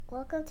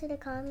Welcome to the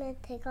Comment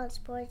Take on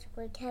Sports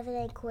with Kevin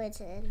and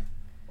Quentin.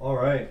 All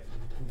right,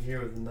 I'm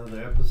here with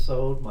another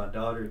episode. My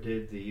daughter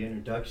did the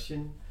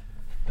introduction,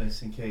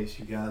 just in case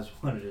you guys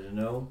wanted to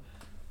know.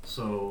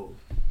 So,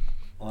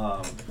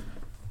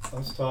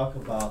 let's talk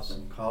about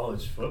some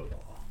college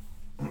football.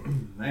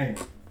 Man,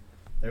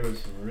 there were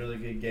some really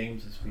good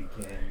games this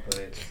weekend,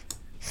 but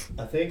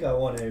I think I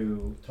want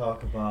to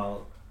talk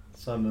about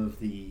some of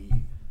the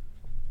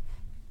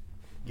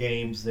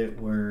games that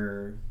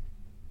were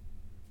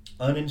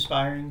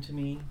uninspiring to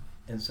me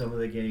and some of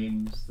the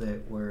games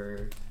that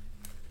were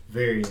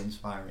very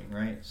inspiring,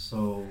 right?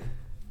 So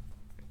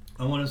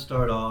I want to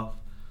start off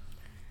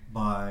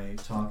by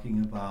talking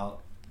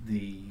about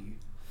the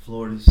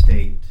Florida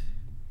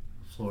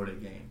State-Florida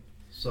game.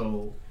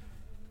 So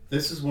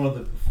this is one of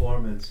the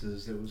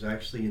performances that was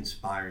actually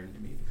inspiring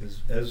to me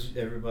because, as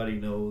everybody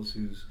knows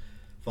who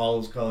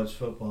follows college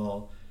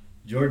football,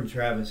 Jordan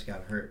Travis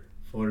got hurt.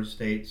 Florida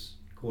State's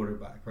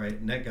quarterback, right?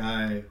 And that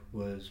guy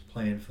was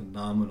playing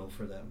phenomenal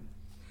for them.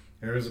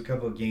 There was a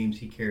couple of games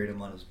he carried him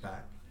on his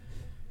back.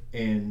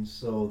 And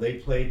so they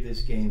played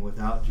this game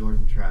without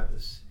Jordan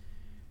Travis.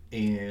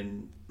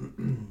 And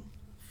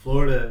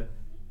Florida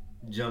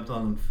jumped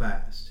on them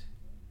fast.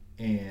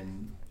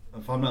 And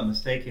if I'm not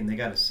mistaken, they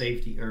got a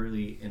safety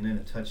early and then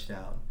a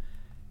touchdown.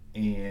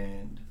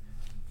 And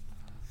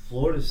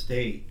Florida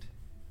State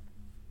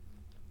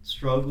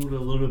struggled a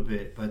little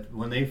bit, but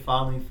when they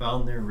finally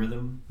found their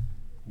rhythm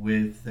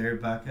with their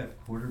backup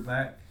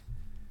quarterback,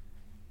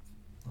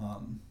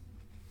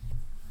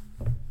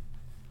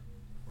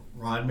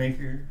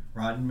 Rodemaker,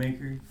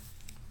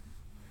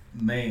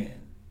 man,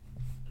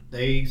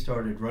 they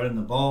started running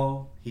the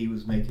ball. He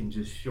was making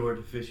just short,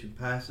 efficient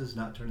passes,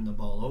 not turning the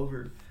ball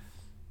over,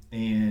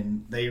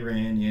 and they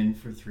ran in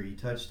for 3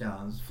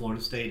 touchdowns.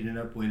 Florida State ended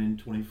up winning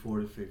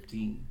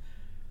 24-15.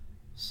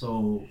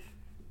 So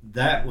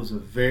that was a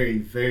very,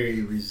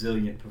 very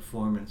resilient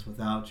performance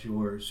without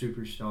your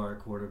superstar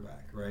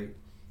quarterback, right?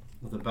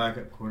 With a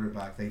backup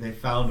quarterback, they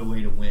found a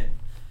way to win.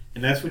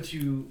 And that's what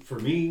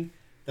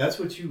that's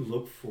what you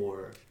look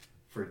for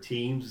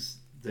teams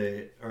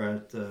that are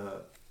at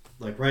the,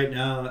 like right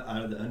now,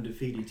 out of the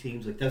undefeated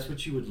teams, like that's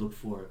what you would look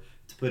for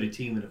to put a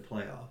team in a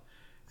playoff.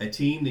 A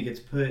team that gets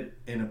put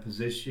in a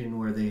position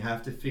where they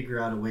have to figure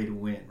out a way to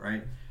win,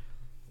 right?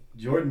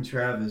 Jordan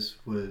Travis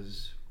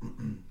was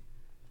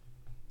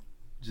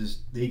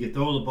he could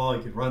throw the ball,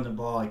 he could run the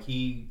ball, like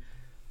he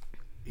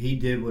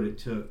did what it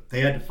took.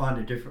 They had to find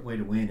a different way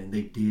to win, and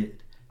they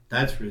did.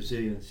 That's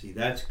resiliency,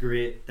 that's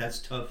grit, that's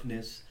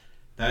toughness,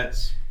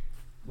 that's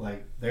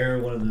like they're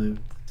one of the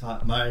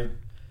top, my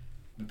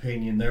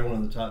opinion, they're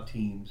one of the top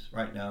teams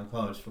right now in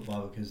college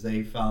football because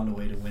they found a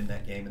way to win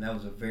that game, and that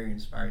was a very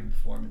inspiring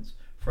performance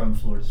from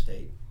Florida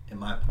State, in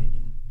my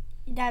opinion.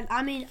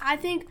 I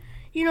think,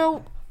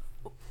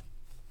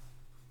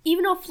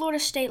 even though Florida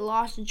State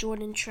lost to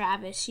Jordan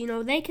Travis,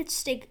 they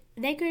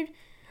could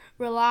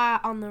rely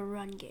on the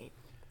run game.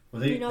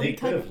 Well, they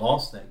could have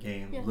lost that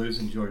game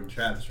losing Jordan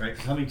Travis, right?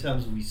 Because how many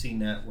times have we seen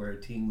that where a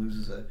team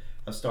loses a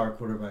star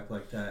quarterback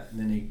like that and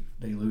then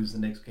they lose the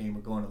next game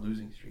or go on a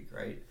losing streak,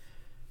 right?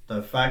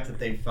 The fact that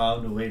they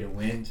found a way to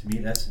win, to me,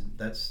 that's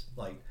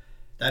like,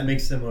 that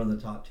makes them one of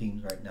the top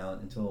teams right now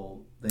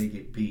until they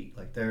get beat.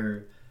 Like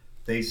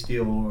they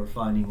still are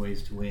finding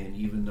ways to win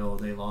even though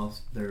they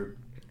lost their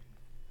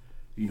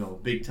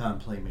big time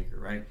playmaker,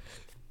 right?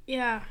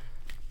 Yeah,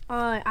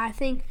 I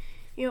think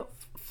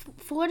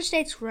Florida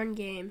State's run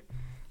game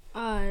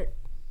was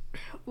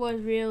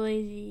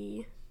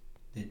really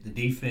the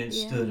defense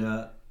stood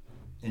up,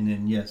 and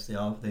then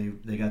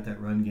they got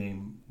that run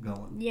game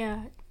going.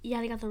 Yeah,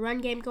 they got the run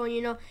game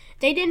going.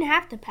 They didn't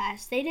have to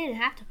pass.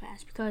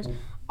 Because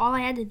all I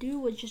had to do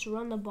was just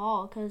run the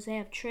ball because they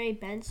have Trey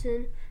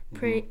Benson,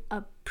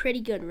 a pretty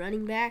good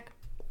running back,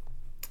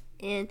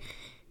 and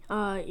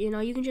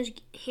you can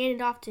just hand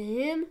it off to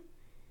him.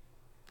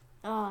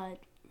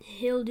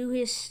 He'll do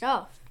his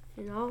stuff,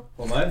 Well,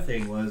 my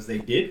thing was they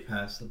did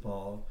pass the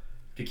ball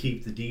to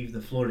keep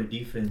the Florida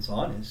defense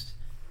honest.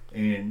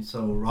 And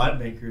so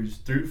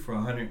Rodmakers threw for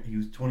 100. He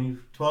was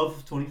 12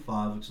 of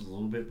 25, which is a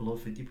little bit below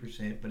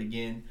 50%. But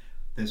again,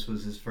 this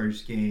was his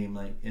first game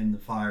like in the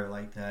fire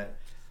like that.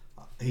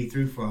 He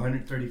threw for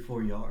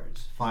 134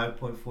 yards,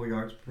 5.4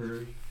 yards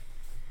per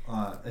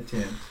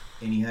attempt,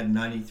 and he had a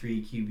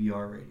 93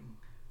 QBR rating,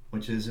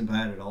 which isn't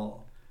bad at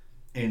all.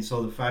 And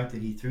so the fact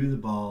that he threw the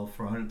ball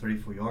for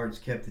 134 yards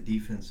kept the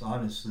defense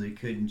honest so they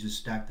couldn't just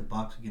stack the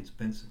box against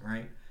Benson,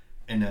 right?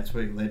 And that's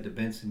what led to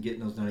Benson getting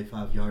those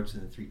 95 yards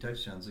and the 3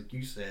 touchdowns. Like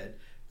you said,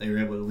 they were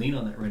able to lean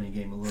on that running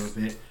game a little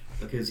bit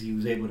because he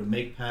was able to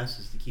make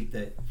passes to keep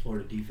that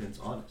Florida defense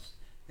honest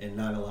and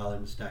not allow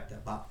them to stack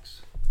that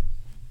box.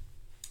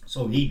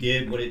 So he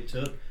did what it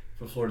took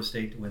for Florida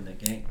State to win that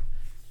game.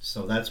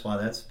 So that's why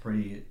that's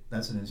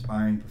an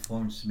inspiring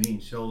performance to me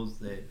and shows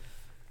that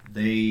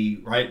they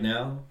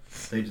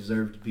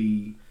deserve to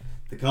be.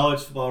 The college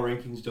football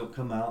rankings don't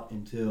come out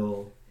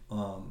until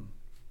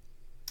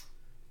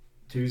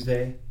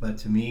Tuesday, but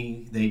to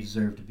me, they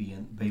deserve to be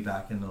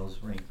back in those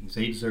rankings.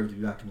 They deserve to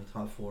be back in the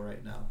top 4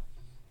 right now.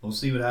 we'll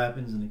see what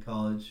happens in the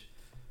college,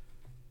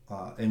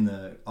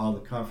 in all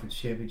the conference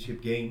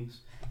championship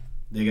games.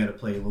 They got to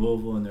play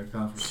Louisville in their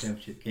conference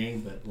championship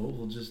game, but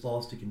Louisville just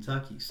lost to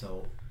Kentucky,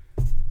 so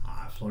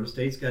Florida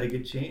State's got a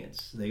good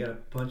chance. They got a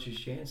puncher's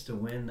chance to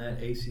win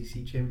that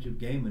ACC championship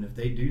game, and if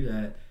they do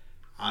that,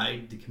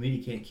 the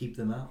committee can't keep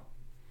them out.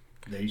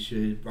 They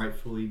should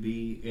rightfully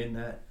be in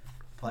that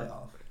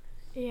playoff.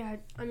 Yeah,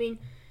 I mean,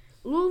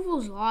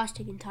 Louisville's loss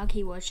to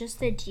Kentucky was just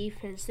their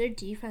defense. Their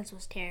defense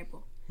was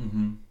terrible.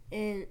 Mm-hmm.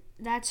 And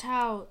that's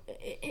how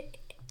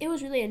it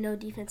was really a no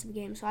defensive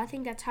game. So I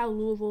think that's how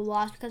Louisville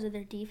lost, because of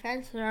their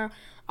defense. Their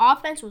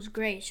offense was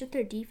great. It's just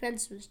their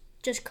defense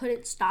just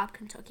couldn't stop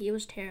Kentucky. It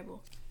was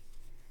terrible.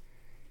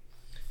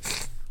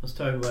 Let's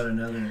talk about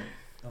another.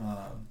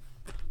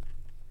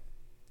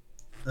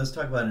 Let's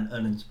talk about an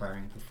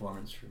uninspiring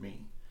performance for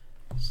me.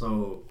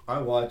 So I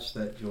watched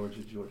that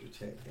Georgia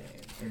Tech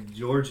game, and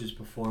Georgia's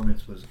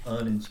performance was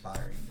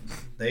uninspiring.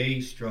 They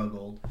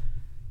struggled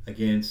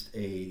against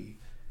a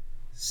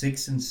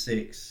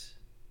 6-6.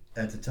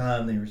 At the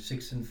time, they were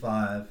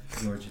 6-5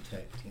 Georgia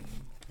Tech team,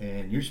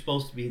 and you're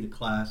supposed to be the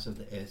class of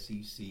the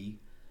SEC,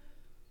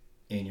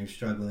 and you're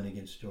struggling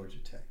against Georgia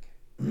Tech.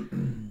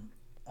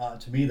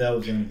 To me, that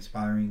was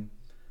uninspiring.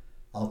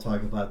 I'll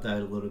talk about that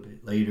a little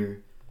bit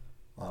later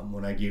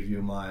when I give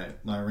you my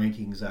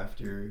rankings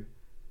after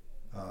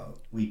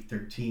week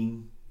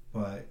 13.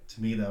 But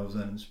to me, that was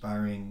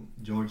uninspiring.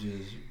 Georgia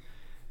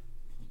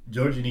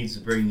needs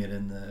to bring it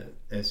in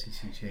the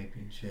SEC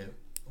championship.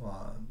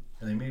 And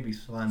they maybe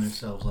find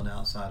themselves on the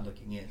outside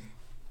looking in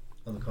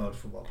of the college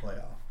football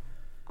playoff.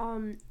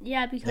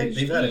 Yeah, because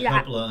they've had a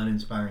couple of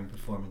uninspiring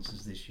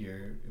performances this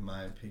year, in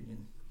my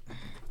opinion.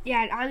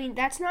 Yeah, I mean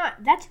that's not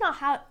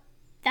how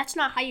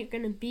you're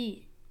gonna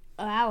beat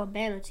an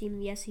Alabama team in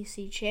the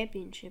SEC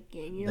championship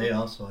game. You know? They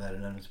also had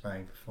an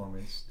uninspiring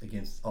performance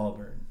against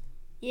Auburn.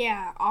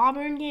 Yeah,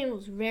 Auburn game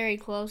was very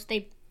close.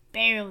 They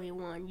barely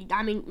won.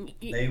 I mean,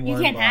 you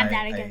can't have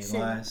that against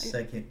them. A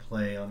last-second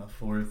play on a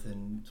 4th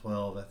and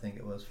 12, I think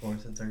it was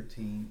 4th and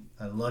 13.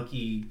 A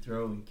lucky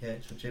throw and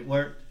catch, which it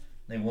worked.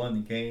 They won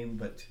the game,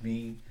 but to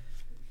me,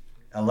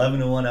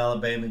 11-1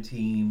 Alabama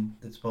team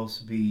that's supposed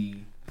to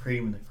be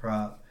cream of the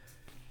crop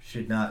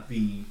should not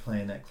be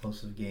playing that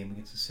close of a game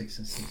against a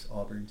 6-6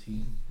 Auburn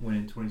team,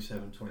 winning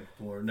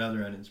 27-24.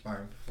 Another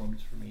uninspiring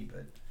performance for me,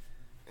 but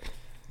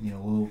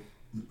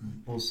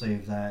we'll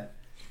save that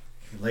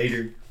for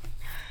later.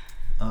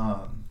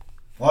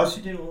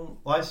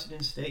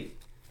 Washington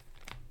State,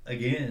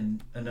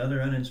 again, another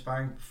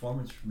uninspiring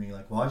performance for me.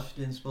 Like,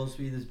 Washington's supposed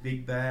to be this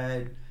big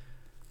bad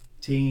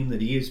team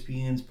that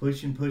ESPN's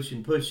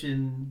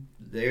pushing.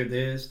 They're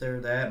this, they're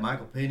that.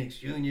 Michael Penix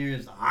Jr.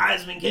 is the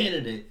Heisman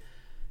candidate.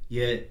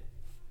 Yet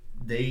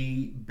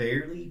they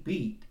barely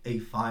beat a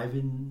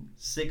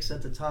 5-6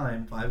 at the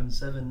time,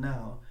 5-7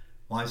 now,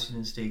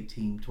 Washington State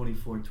team,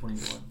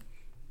 24-21. And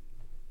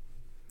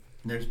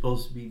they're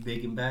supposed to be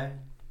big and bad,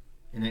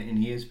 and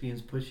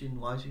ESPN's pushing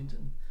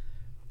Washington.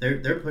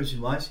 They're pushing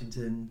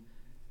Washington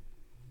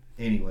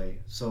anyway.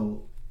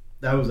 So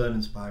that was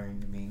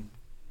uninspiring to me.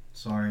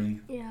 Sorry,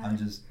 yeah.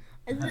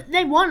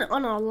 They won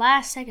on a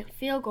last-second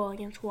field goal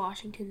against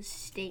Washington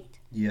State.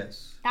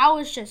 Yes. That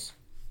was just.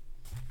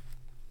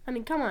 I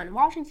mean, come on.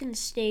 Washington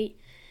State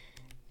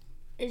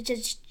is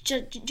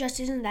just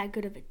isn't that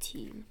good of a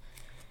team.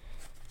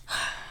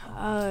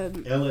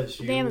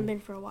 LSU. They haven't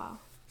been for a while.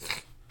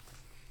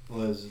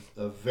 Was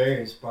a very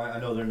inspiring. I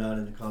know they're not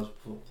in the college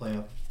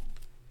playoff,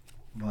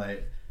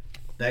 but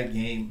that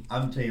game,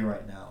 I'm gonna tell you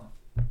right now,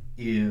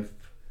 if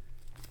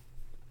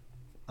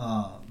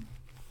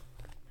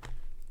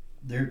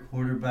their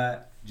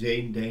quarterback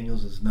Jaden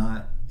Daniels is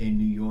not in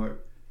New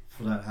York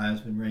for that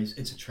Heisman race,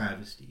 it's a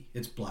travesty.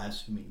 It's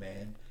blasphemy,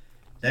 man.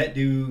 That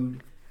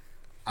dude,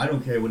 I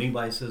don't care what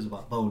anybody says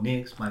about Bo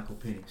Nix, Michael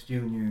Penix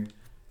Jr.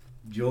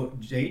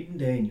 Jaden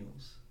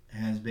Daniels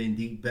has been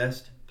the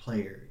best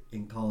player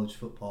in college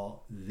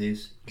football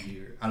this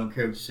year. I don't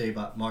care what you say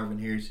about Marvin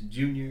Harrison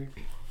Jr.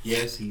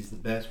 Yes, he's the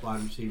best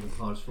wide receiver in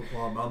college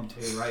football, but I'm going to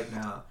tell you right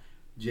now,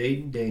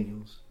 Jaden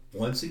Daniels,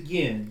 once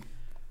again,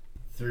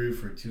 threw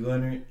for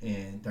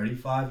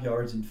 235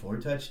 yards and 4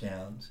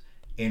 touchdowns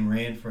and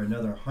ran for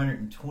another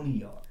 120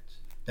 yards.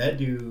 That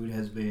dude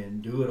has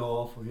been do it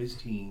all for his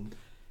team.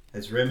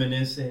 It's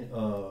reminiscent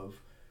of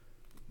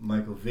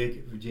Michael Vick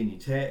at Virginia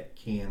Tech,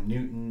 Cam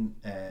Newton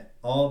at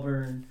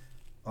Auburn,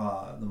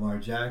 Lamar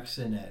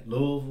Jackson at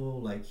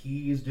Louisville. Like,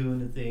 he is doing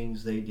the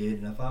things they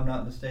did. And if I'm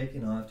not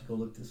mistaken, I'll have to go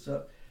look this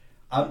up.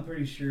 I'm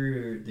pretty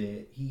sure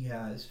that he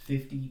has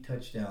 50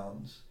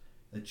 touchdowns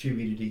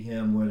attributed to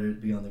him, whether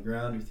it be on the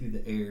ground or through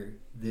the air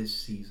this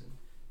season.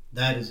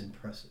 That is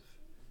impressive.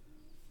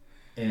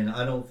 And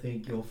I don't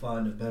think you'll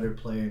find a better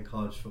player in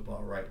college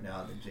football right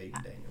now than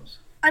Jaden Daniels.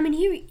 I mean,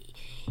 he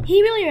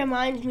really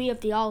reminds me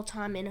of the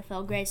all-time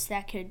NFL greats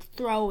that could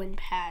throw and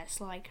pass,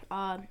 like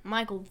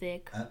Michael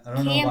Vick,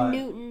 Cam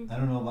Newton. I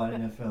don't know about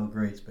NFL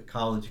greats, but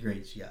college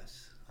greats,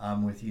 yes.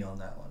 I'm with you on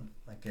that one.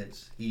 Like,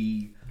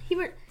 he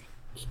kind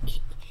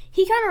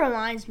of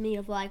reminds me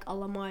of like a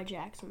Lamar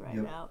Jackson right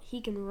now.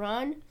 He can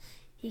run,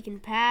 He can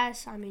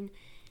pass. I mean,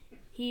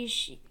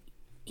 he's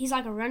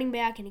like a running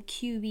back and a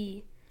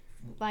QB.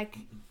 Like,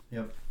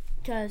 Yep.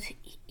 Because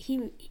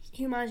he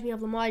reminds me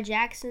of Lamar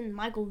Jackson,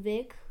 Michael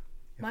Vick.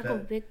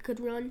 Vick could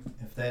run.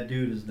 If that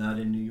dude is not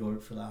in New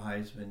York for the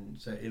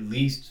Heisman, at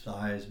least the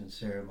Heisman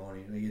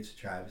ceremony, I think it's a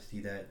travesty.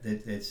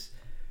 That's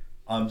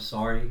I'm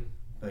sorry,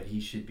 but he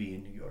should be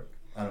in New York.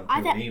 I don't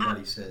care what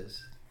anybody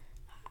says.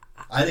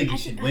 I think he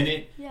should win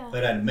it,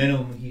 but at a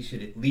minimum, he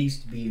should at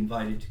least be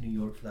invited to New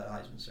York for that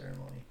Heisman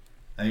ceremony.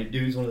 I mean,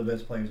 dude's one of the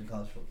best players in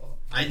college football.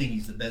 I think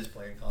he's the best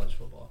player in college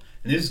football.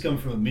 And this is coming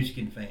from a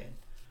Michigan fan.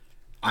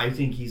 I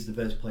think he's the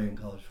best player in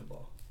college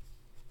football.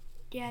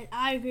 Yeah,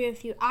 I agree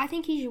with you. I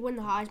think he should win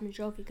the Heisman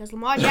Trophy because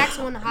Lamar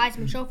Jackson won the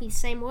Heisman Trophy the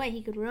same way.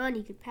 He could run,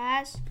 he could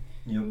pass.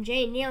 Yep. And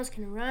Jay Nails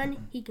can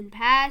run, he can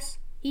pass.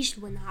 He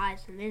should win the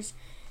Heisman. There's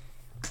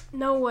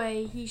no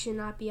way he should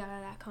not be out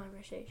of that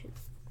conversation.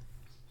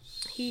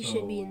 He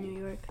should be in New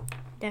York,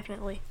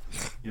 definitely.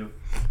 Yep.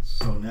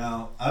 So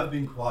now I've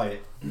been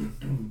quiet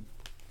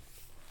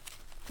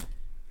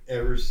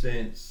ever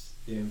since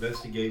the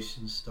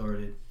investigation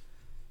started.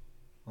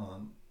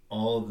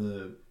 All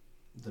the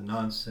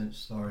nonsense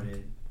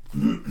started.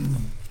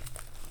 I'm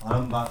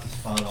about to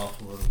spout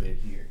off a little bit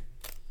here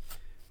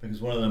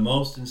because one of the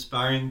most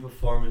inspiring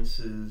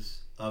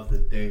performances of the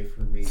day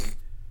for me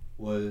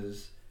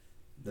was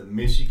the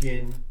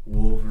Michigan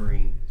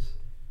Wolverines.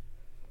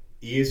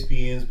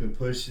 ESPN's been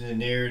pushing the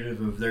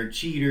narrative of they're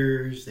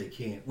cheaters, they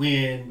can't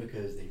win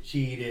because they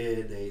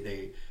cheated,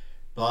 they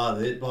blah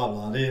this, blah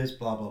blah this,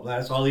 blah blah blah.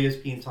 That's all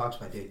ESPN talks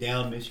about. They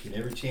down Michigan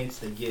every chance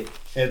they get.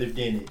 Heather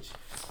Dinich,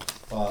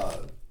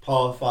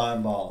 Paul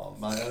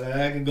Feinbaum.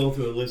 I can go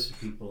through a list of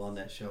people on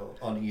that show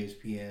on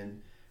ESPN.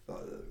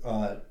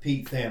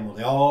 Pete Thamel.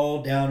 They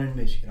all down in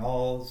Michigan.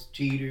 All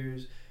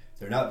cheaters.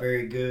 They're not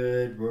very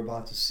good. We're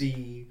about to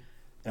see.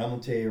 And I'm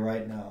gonna tell you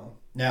right now.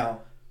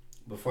 Now,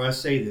 before I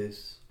say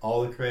this,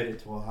 all the credit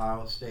to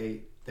Ohio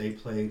State. They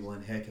played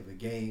one heck of a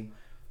game.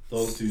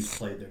 Those dudes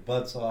played their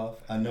butts off.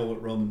 I know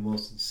what Roman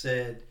Wilson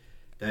said.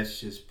 That's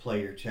just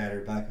player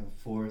chatter back and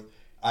forth.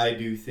 I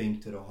do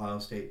think that Ohio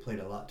State played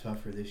a lot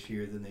tougher this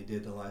year than they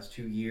did the last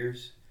 2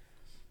 years.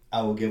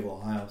 I will give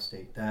Ohio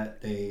State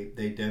that.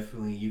 They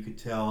definitely, you could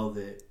tell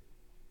that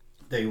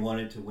they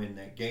wanted to win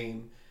that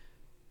game.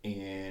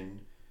 And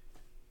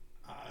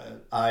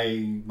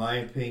my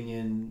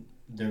opinion,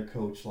 their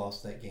coach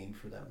lost that game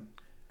for them.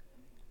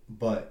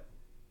 But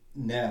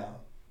now,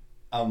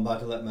 I'm about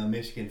to let my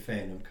Michigan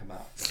fandom come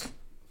out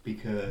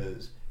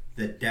because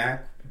the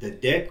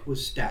deck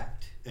was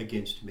stacked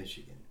against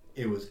Michigan.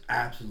 It was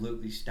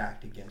absolutely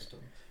stacked against them.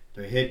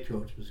 Their head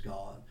coach was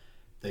gone.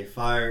 They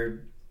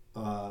fired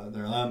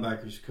their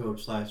linebackers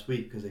coach last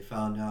week because they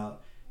found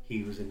out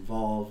he was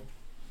involved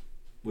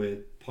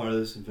with part of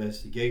this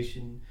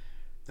investigation.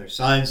 Their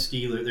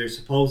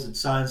supposed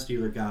sign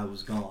stealer guy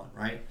was gone,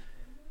 right?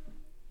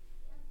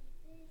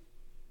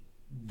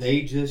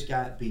 They just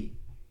got beat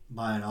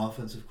by an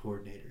offensive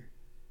coordinator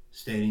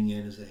standing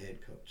in as a head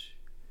coach.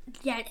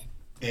 Yeah.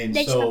 And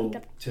so,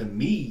 to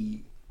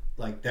me,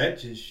 like, that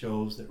just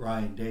shows that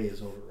Ryan Day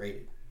is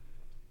overrated.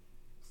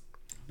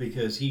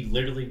 Because he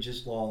literally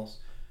just lost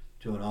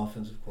to an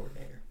offensive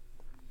coordinator.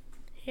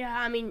 Yeah,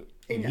 I mean...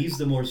 And he's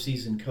the more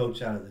seasoned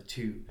coach out of the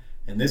two.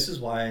 And this is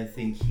why I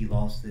think he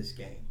lost this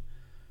game.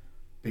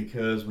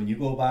 Because when you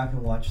go back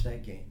and watch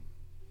that game,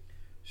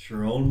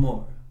 Sharon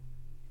Moore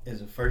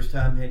is a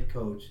first-time head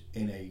coach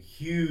in a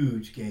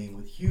huge game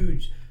with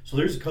huge... So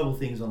there's a couple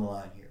things on the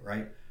line here,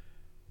 right?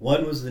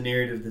 One was the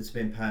narrative that's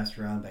been passed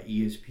around by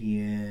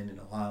ESPN and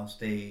Ohio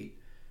State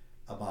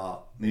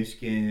about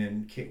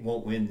Michigan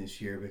won't win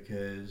this year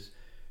because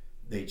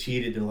they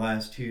cheated the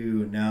last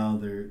two and now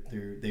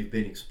they've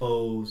been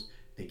exposed.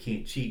 They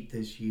can't cheat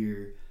this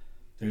year.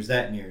 There's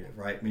that narrative,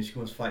 right?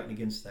 Michigan was fighting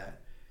against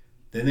that.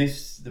 Then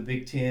the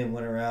Big Ten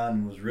went around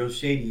and was real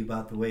shady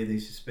about the way they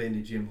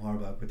suspended Jim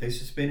Harbaugh, but they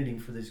suspended him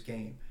for this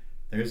game.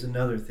 There's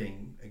another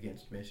thing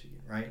against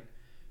Michigan, right?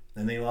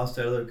 Then they lost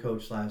their other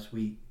coach last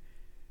week.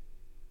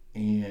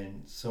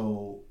 And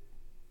so,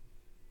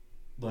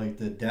 like,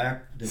 the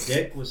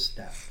deck was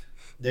stacked.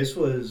 This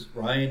was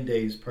Ryan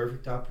Day's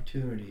perfect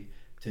opportunity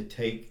to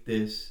take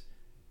this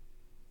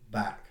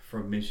back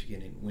from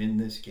Michigan and win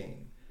this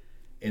game.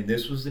 And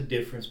this was the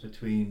difference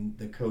between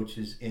the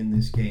coaches in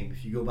this game.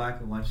 If you go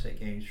back and watch that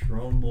game,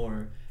 Sharon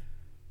Moore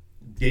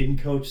didn't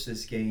coach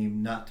this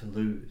game not to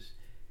lose.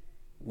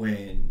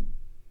 When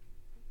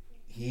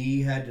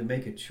he had to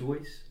make a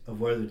choice of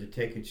whether to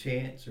take a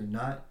chance or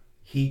not,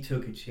 he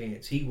took a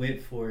chance. He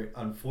went for it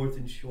on 4th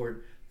and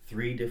short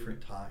 3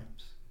 different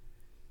times.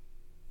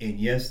 And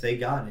yes, they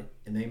got it.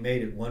 And they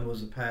made it. One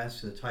was a pass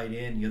to the tight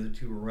end. The other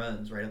 2 were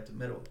runs right up the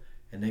middle.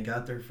 And they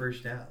got their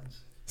first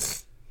downs.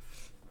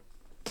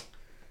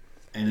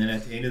 And then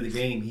at the end of the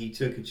game, he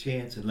took a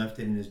chance and left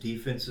it in his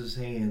defense's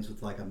hands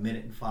with like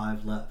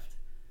 1:05 left.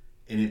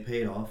 And it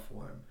paid off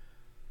for him.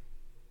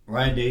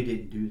 Ryan Day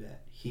didn't do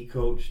that. He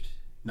coached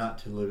not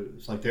to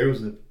lose. Like, there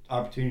was an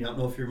opportunity, I don't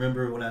know if you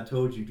remember when I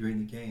told you during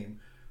the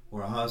game,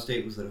 where Ohio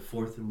State was at a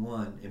 4th and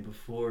 1, and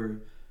before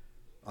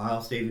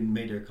Ohio State even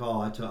made their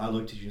call. I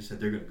looked at you and said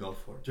they're going to go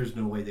for it. There's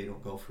no way they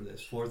don't go for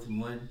this. 4th and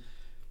 1.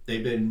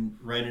 They've been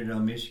running it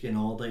on Michigan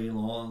all day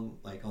long,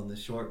 like on the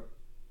short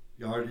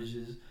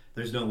yardages.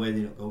 There's no way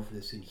they don't go for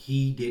this. And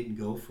he didn't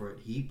go for it.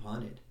 He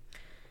punted.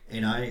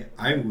 And I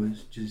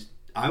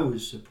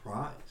was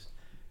surprised.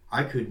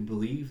 I couldn't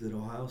believe that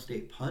Ohio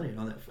State punted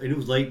on that. It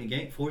was late in the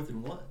game, 4th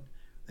and 1,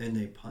 and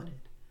they punted.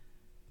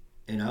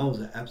 And I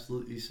was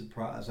absolutely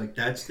surprised. Like,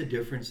 that's the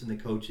difference in the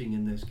coaching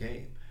in this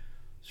game.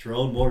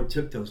 Sherrone Moore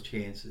took those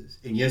chances.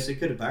 And yes, it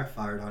could have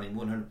backfired on him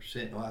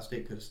 100%. Ohio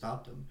State could have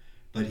stopped him.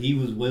 But he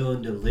was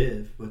willing to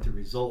live with the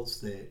results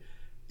that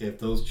if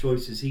those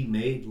choices he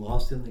made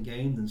lost him the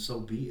game, then so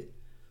be it.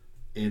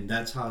 And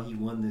that's how he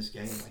won this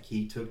game. Like,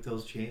 he took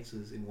those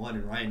chances and won.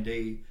 And Ryan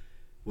Day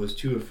was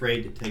too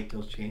afraid to take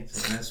those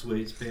chances. And that's the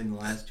way it's been the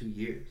last 2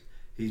 years.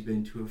 He's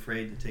been too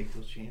afraid to take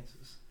those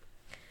chances.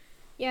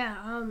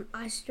 Yeah,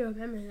 I still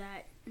remember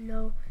that.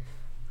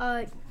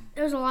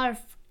 There was a lot of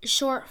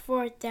short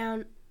 4th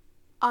down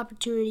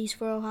opportunities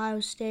for Ohio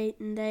State,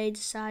 and they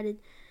decided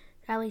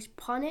to at least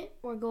punt it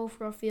or go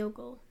for a field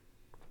goal.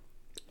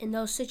 In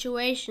those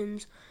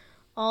situations,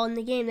 all in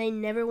the game, they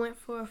never went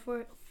for a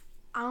fourth.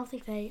 I don't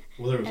think they.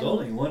 Well, there was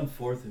only one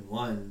 4th and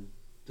 1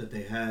 that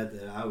they had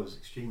that I was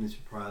extremely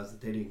surprised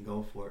that they didn't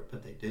go for it,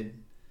 but they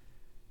didn't.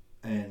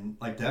 And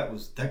like that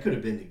could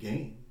have been the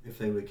game if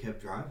they would have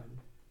kept driving.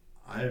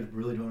 I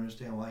really don't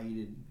understand why he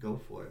didn't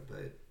go for it,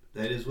 but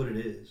that is what it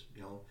is.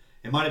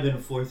 It might have been a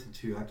 4th and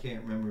 2. I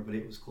can't remember, but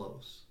it was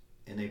close,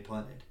 and they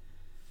punted.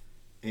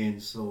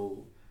 And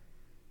so,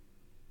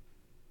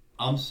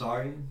 I'm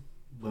sorry,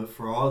 but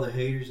for all the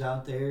haters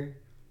out there,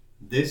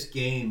 this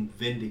game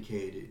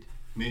vindicated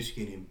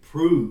Michigan,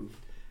 improved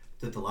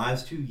that the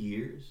last 2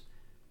 years,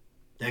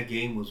 that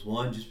game was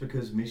won just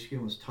because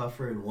Michigan was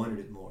tougher and wanted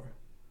it more.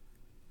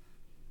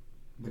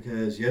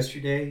 Because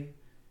yesterday,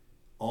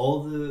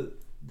 all the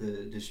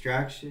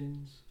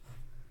distractions,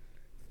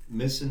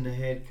 missing the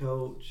head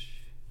coach,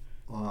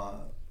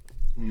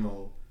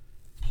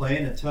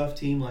 playing a tough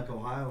team like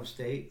Ohio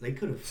State, they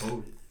could have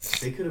folded.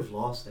 They could have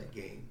lost that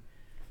game.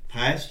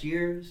 Past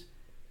years,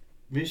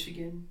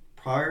 Michigan,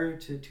 prior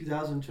to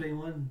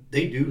 2021,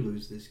 they do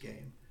lose this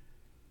game.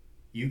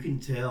 You can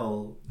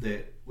tell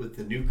that with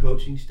the new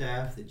coaching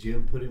staff that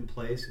Jim put in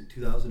place in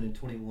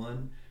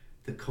 2021,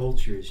 the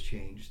culture has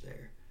changed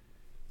there.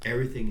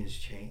 Everything has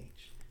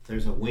changed.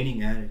 There's a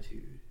winning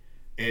attitude,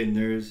 and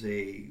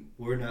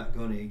we're not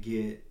going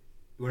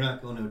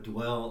to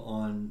dwell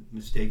on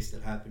mistakes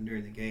that happened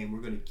during the game.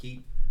 We're going to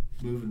keep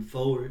moving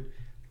forward,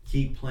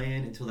 keep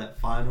playing until that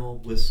final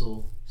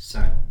whistle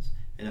sounds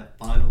and that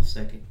final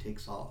second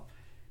ticks off.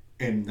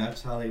 And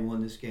that's how they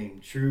won this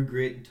game. True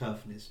grit and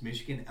toughness.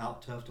 Michigan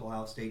out-toughed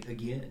Ohio State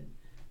again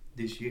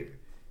this year.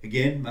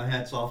 Again, my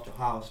hat's off to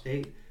Ohio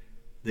State.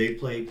 They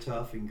played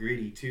tough and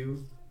gritty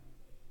too.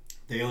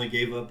 They only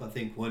gave up, I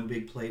think, one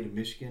big play to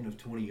Michigan of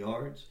 20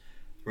 yards.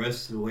 The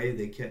rest of the way,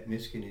 they kept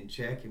Michigan in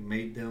check and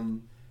made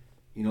them,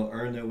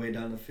 earn their way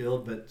down the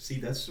field. But see,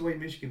 that's the way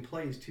Michigan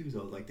plays too,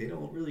 though. Like, they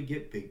don't really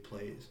get big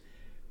plays.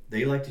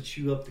 They like to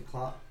chew up the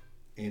clock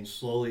and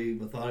slowly,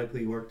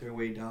 methodically work their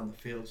way down the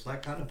field. So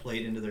that kind of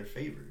played into their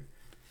favor.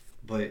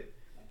 But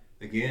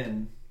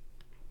again,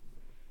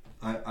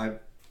 I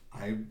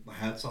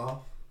hats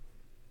off.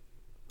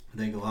 I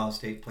think Ohio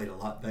State played a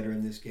lot better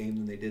in this game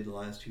than they did the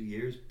last 2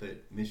 years,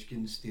 but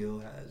Michigan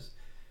still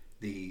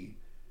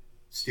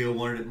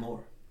wanted it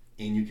more.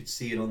 And you could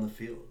see it on the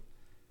field.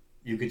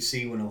 You could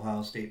see when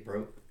Ohio State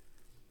broke.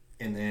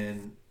 And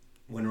then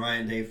when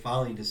Ryan Day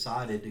finally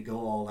decided to go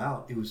all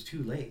out, it was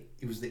too late.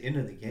 It was the end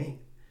of the game.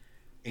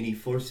 And he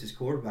forced his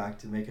quarterback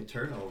to make a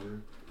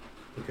turnover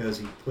because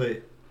he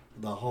put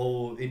the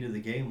whole end of the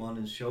game on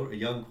his shoulder, a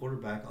young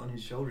quarterback on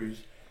his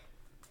shoulders.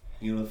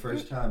 The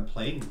first time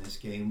playing in this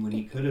game when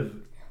he could have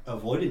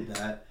avoided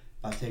that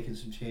by taking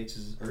some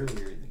chances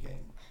earlier in the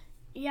game.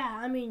 Yeah,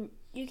 I mean,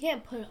 you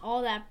can't put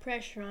all that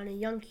pressure on a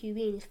young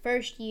QB in his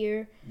first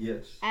year.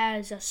 Yes.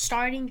 As a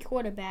starting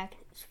quarterback.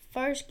 His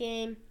first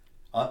game,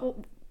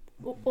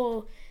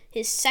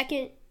 his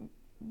second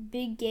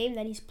big game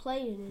that he's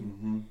played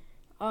in.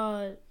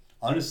 Mm-hmm.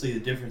 Honestly, the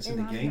difference in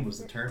the game was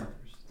the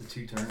turnovers, the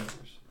 2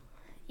 turnovers.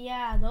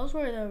 Yeah, those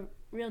were the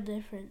real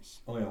difference.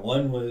 Oh yeah,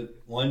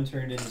 one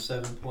turned into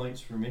 7 points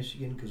for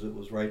Michigan because it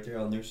was right there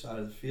on their side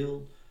of the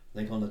field. I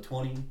think on the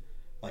 20,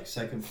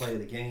 second play of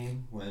the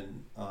game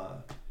when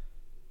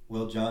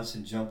Will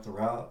Johnson jumped the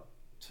route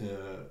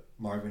to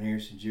Marvin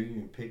Harrison Jr.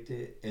 and picked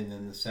it, and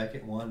then the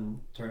second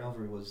one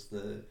turnover was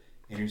the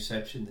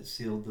interception that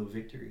sealed the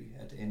victory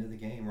at the end of the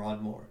game.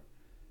 Rod Moore,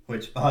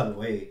 which by the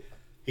way,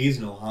 he's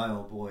an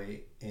Ohio boy,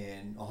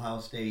 and Ohio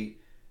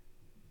State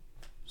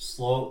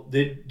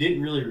They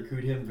didn't really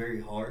recruit him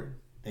very hard.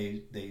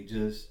 They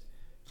just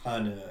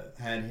kind of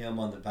had him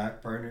on the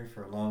back burner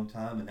for a long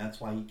time, and that's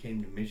why he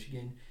came to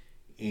Michigan.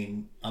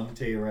 And I'm going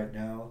to tell you right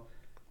now,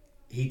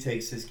 he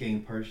takes this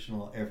game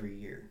personal every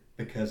year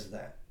because of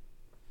that.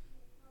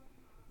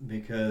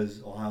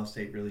 Because Ohio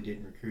State really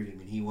didn't recruit him,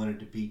 and he wanted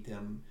to beat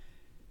them.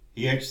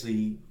 He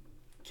actually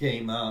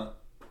came out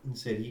and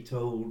said he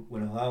told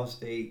when Ohio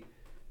State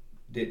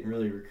didn't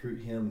really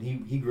recruit him,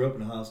 and he grew up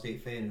an Ohio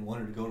State fan and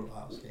wanted to go to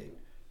Ohio State.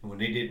 And when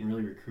they didn't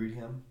really recruit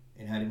him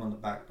and had him on the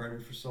back burner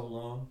for so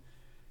long,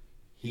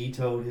 he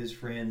told his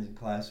friends and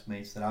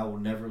classmates that I will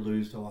never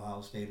lose to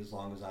Ohio State as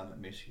long as I'm at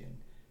Michigan.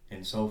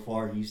 And so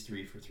far, he's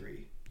 3 for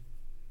 3.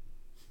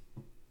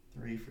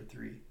 3 for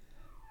 3.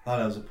 I thought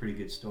that was a pretty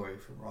good story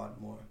from Rod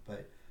Moore.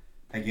 But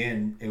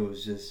again, it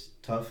was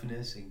just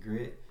toughness and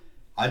grit.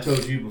 I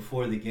told you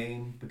before the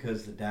game,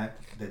 because the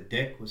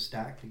deck was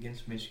stacked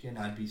against Michigan,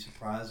 I'd be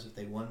surprised if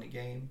they won the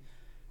game.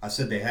 I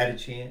said they had a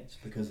chance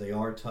because they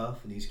are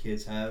tough and these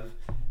kids have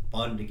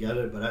bonded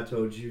together. But I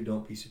told you,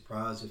 don't be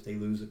surprised if they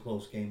lose a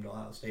close game to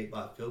Ohio State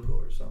by a field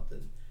goal or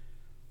something.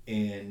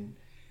 And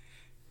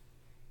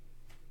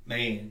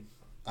man,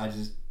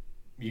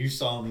 you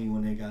saw me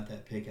when they got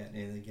that pick at the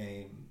end of the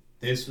game.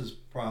 This was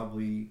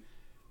probably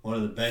one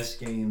of the best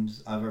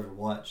games I've ever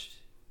watched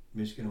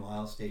Michigan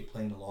Ohio State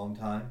play in a long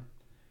time.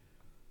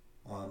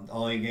 The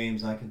only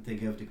games I can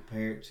think of to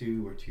compare it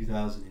to were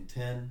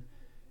 2010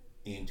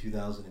 and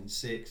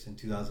 2006 and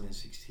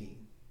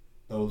 2016.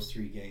 Those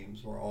 3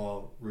 games were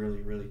all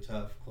really, really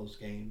tough, close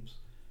games.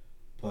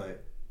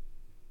 But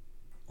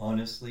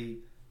honestly,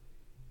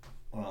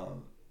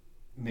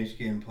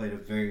 Michigan played a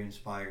very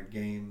inspired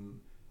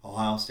game.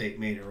 Ohio State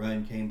made a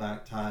run, came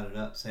back, tied it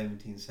up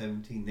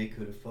 17-17. They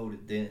could have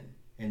folded then,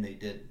 and they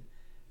didn't.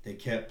 They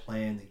kept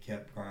playing, they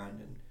kept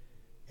grinding.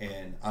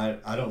 And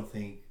I don't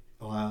think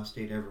Ohio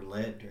State ever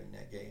led during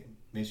that game.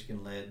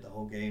 Michigan led the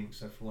whole game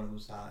except for when it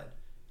was tied,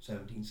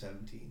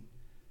 17-17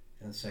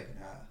 in the second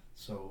half.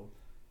 So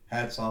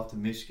hats off to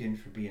Michigan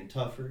for being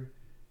tougher,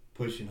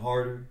 pushing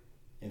harder,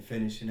 and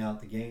finishing out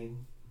the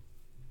game.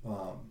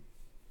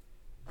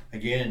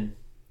 Again,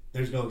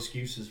 there's no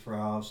excuses for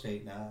Ohio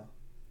State now.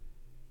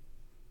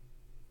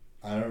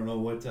 I don't know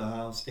what the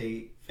Ohio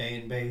State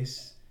fan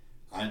base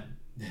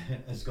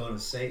is going to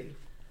say,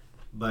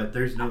 but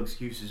there's no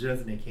excuses. There's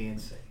nothing they can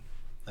say.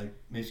 Like,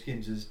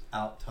 Michigan just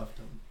out-toughed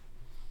them.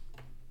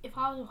 If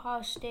I was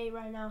Ohio State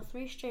right now,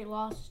 3 straight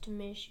losses to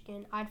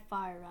Michigan, I'd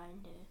fire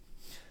Ryan Day.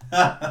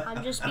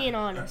 I'm just being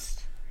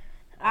honest.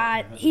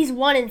 He's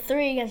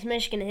 1-3 against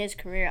Michigan in his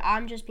career.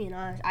 I'm just being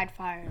honest. I'd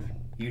fire him.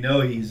 You know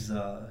he's...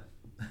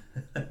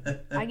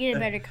 I get a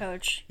better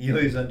coach. You know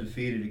he's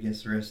undefeated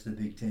against the rest of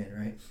the Big Ten,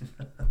 right?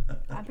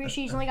 I'm pretty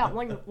sure he's only got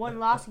one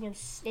loss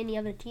against any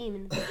other team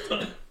in the Big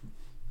Ten.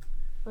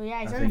 Well,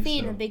 yeah, he's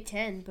undefeated in the Big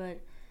Ten,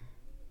 but...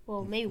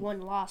 Well, maybe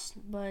 1 loss,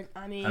 but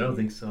I mean... I don't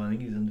think so. I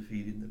think he's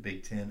undefeated in the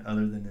Big Ten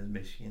other than in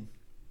Michigan.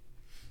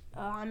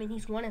 I mean,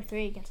 he's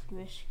 1-3 against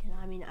Michigan.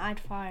 I mean, I'd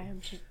fire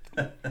him.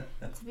 To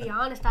be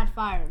honest, I'd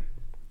fire him.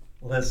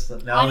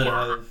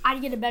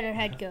 I'd get a better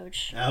head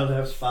coach. Now that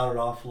I've spouted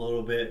off a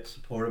little bit,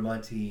 supported my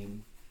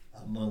team,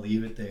 I'm going to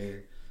leave it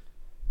there.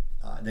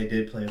 They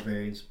did play a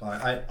very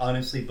inspired...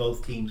 honestly,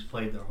 both teams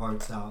played their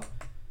hearts out.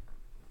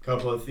 A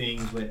couple of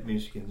things went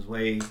Michigan's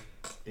way,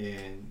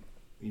 and...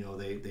 You know,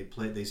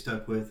 they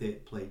stuck with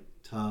it, played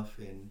tough,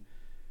 and,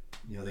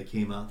 you know, they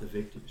came out the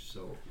victors.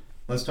 So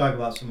let's talk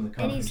about some of the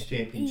conference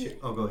championship.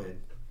 Oh, go ahead.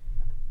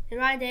 And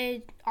Ryan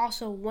Day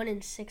also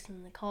 1-6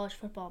 in the college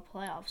football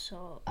playoffs.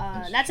 So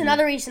that's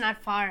another reason I'd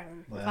fire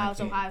him if I was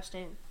Ohio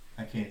State.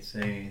 I can't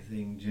say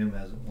anything. Jim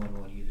hasn't won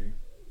one either.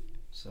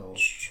 So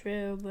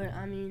true, but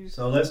I mean.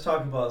 So let's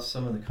talk about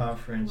some of the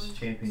conference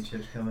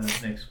championships coming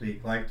up next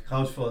week. Like, the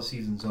college football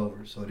season's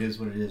over, so it is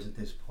what it is at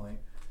this point.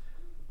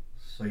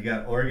 So you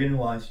got Oregon and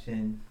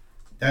Washington.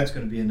 That's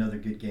going to be another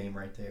good game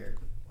right there.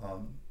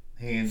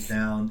 Hands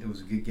down, it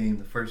was a good game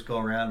the first go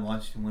around.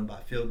 Washington won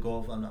by field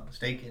goal, if I'm not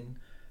mistaken.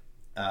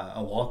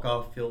 A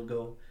walk-off field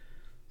goal.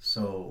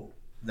 So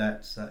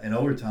that's in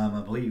overtime,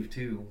 I believe,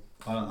 too.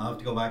 I'll have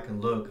to go back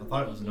and look. I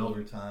thought it was in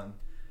overtime.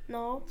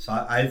 No. So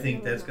I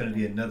think that's going to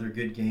be another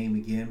good game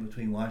again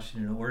between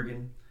Washington and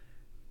Oregon.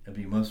 It'll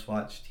be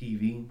must-watch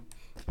TV.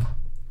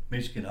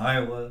 Michigan,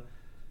 Iowa.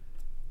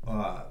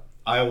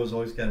 Iowa's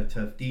always got a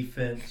tough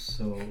defense,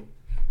 so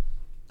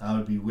I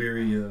would be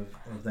weary of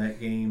that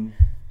game.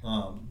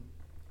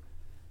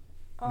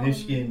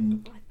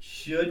 Michigan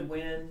should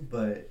win,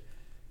 but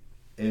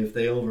if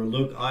they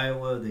overlook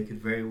Iowa, they could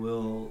very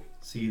well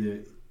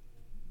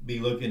be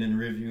looking in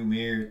the rearview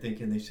mirror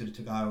thinking they should have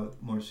took Iowa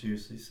more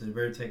seriously. So they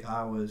better take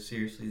Iowa as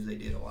seriously as they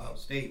did Ohio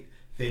State,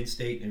 Penn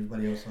State, and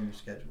everybody else on their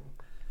schedule.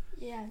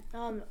 Yeah,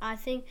 I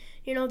think,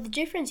 the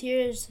difference here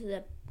is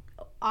the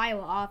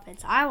Iowa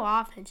offense.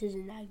 Iowa offense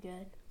isn't that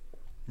good.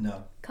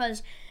 No.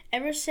 Because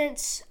ever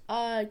since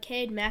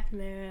Cade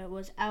McNamara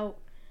was out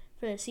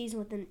for the season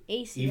with an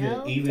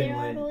ACL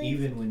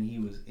even when he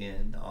was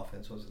in, the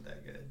offense wasn't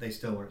that good. They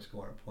still weren't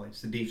scoring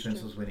points. The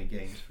defense was winning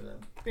games for them.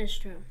 It's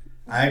true.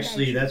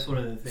 Actually, that's one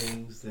of the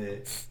things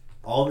that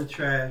all the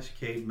trash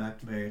Cade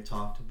McNamara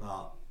talked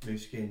about,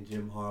 Michigan,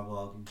 Jim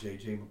Harbaugh, and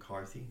J.J.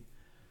 McCarthy.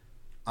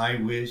 I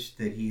wish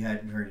that he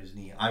hadn't hurt his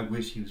knee. I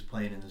wish he was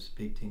playing in this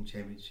Big Ten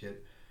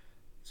championship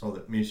so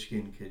that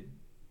Michigan could,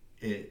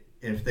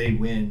 if they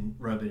win,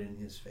 rub it in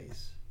his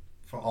face.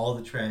 For all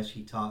the trash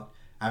he talked,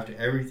 after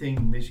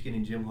everything Michigan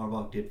and Jim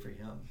Harbaugh did for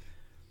him,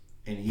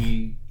 and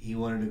he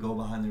wanted to go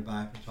behind their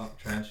back and talk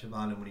trash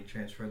about him when he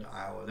transferred to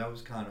Iowa. That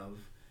was kind of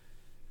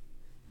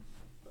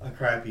a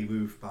crappy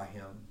move by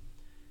him,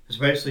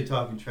 especially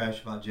talking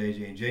trash about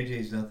JJ. And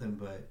JJ's nothing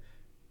but,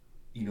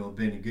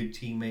 been a good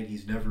teammate.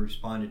 He's never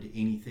responded to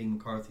anything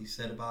McCarthy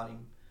said about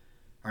him,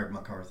 or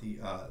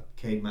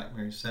Cade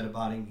McNamara said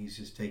about him. He's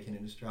just taken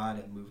it in stride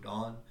and moved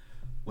on.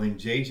 When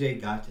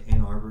JJ got to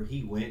Ann Arbor,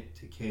 he went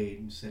to Cade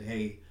and said,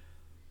 "Hey,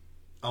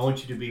 I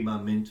want you to be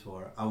my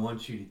mentor. I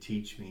want you to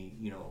teach me,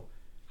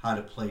 how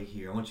to play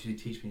here. I want you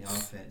to teach me the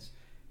offense."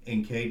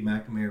 And Cade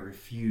McNamara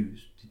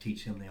refused to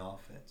teach him the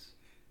offense.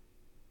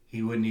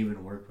 He wouldn't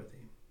even work with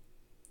him,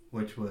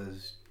 which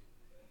was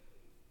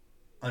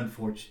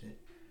unfortunate.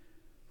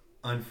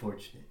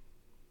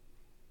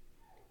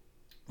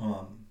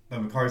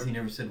 But McCarthy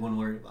never said one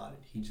word about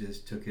it. He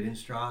just took it in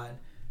stride,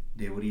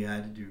 did what he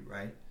had to do,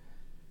 right?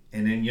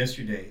 And then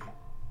yesterday,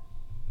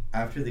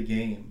 after the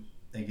game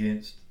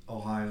against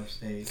Ohio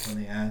State,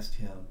 when they asked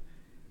him,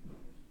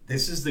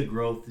 this is the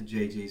growth that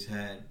JJ's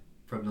had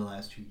from the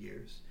last 2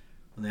 years.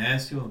 When they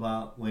asked him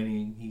about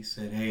winning, he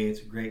said, "Hey,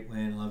 it's a great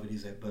win, I love it." He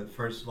said, "But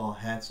first of all,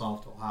 hats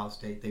off to Ohio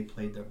State. They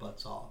played their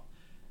butts off."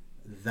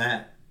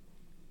 That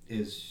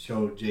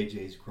showed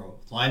JJ's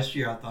growth. Last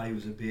year, I thought he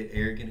was a bit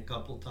arrogant a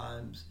couple of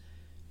times.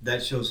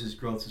 That shows his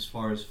growth as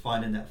far as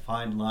finding that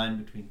fine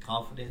line between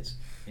confidence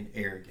and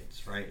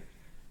arrogance, right?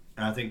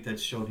 And I think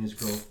that's shown his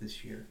growth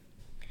this year.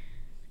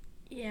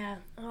 Yeah.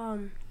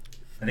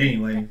 But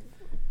anyway,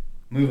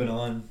 moving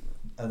on.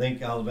 I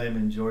think Alabama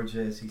and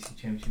Georgia SEC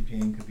championship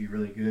game could be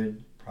really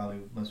good.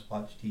 Probably must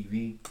watch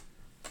TV.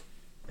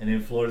 And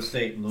then Florida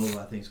State and Louisville,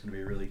 I think, is going to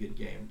be a really good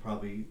game.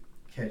 Probably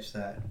catch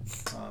that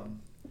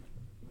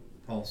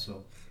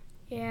also.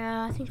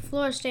 Yeah, I think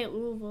Florida State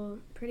Louisville,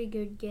 pretty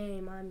good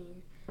game. I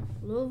mean,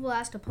 Louisville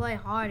has to play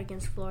hard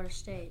against Florida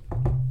State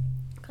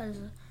because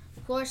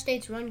Florida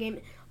State's run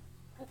game.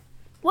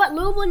 What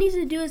Louisville needs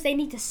to do is they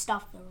need to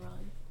stuff the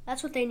run.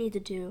 That's what they need to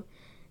do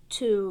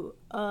to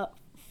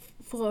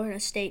Florida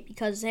State,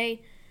 because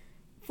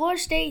Florida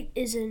State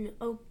is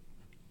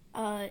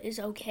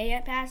okay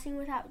at passing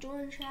without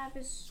Jordan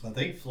Travis. So I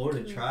think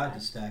Florida tried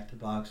to stack the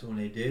box, and when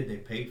they did, they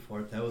paid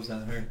for it. That was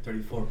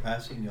 134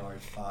 passing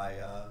yards by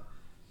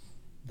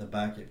the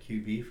backup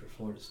QB for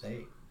Florida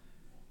State.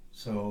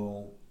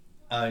 So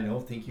I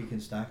don't think you can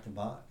stack the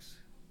box.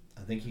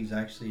 I think he's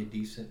actually a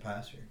decent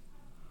passer.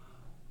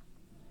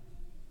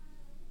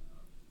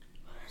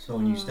 So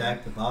when you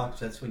stack the box,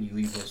 that's when you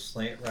leave those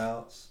slant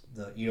routes.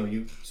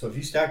 So if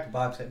you stack the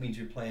box, that means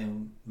you're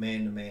playing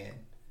man to man,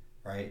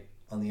 right,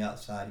 on the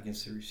outside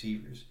against the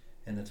receivers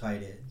and the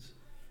tight ends.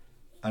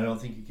 I don't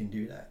think you can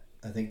do that.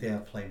 I think they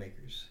have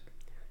playmakers.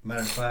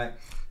 Matter of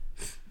fact,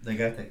 they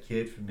got that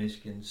kid from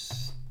Michigan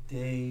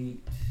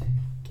State.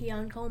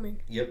 Keon Coleman.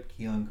 Yep,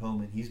 Keon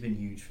Coleman. He's been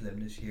huge for them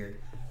this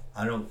year.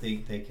 I don't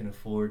think they can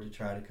afford to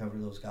try to cover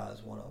those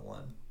guys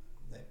one-on-one.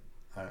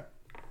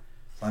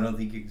 So I don't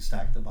think you can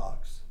stack the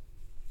box.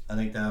 I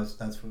think that's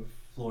what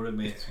Florida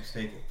made its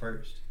mistake at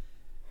first.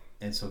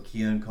 And so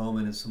Keon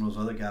Coleman and some of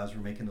those other guys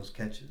were making those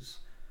catches.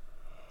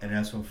 And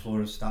that's when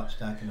Florida stopped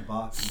stacking the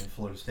box, and then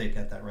Florida State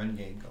got that run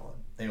game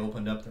going. They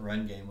opened up the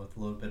run game with a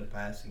little bit of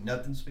passing.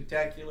 Nothing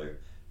spectacular,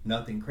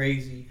 nothing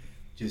crazy,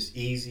 just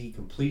easy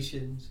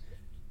completions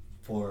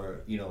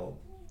for,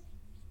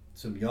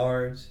 some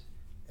yards,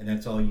 and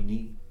that's all you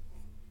need.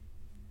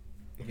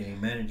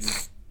 Game manager.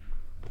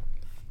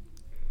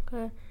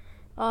 Okay.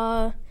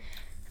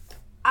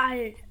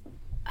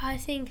 I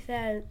think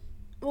that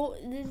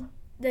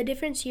the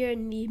difference here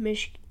in the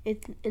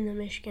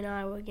Michigan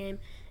Iowa game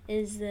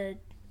is the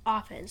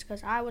offense,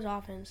 because Iowa's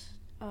offense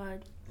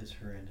It's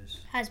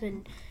horrendous. Has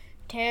been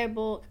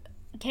terrible.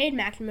 Cade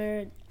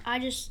McNamara,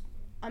 I'm just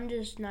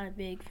not a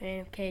big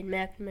fan of Cade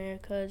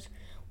McNamara, because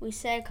we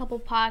said a couple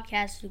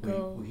podcasts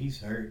ago. Well,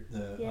 he's hurt.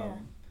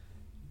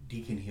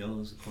 Deacon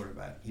Hill is the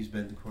quarterback. He's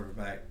been the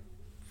quarterback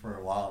for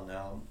a while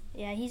now.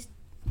 Yeah,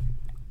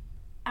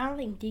 I don't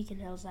think Deacon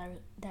Hill's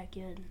that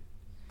good.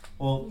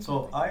 Well,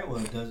 so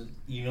Iowa does.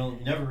 You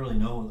never really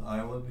know with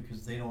Iowa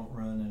because they don't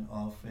run an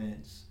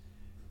offense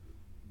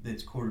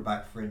that's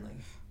quarterback friendly.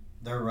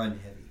 They're run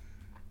heavy,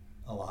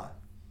 a lot,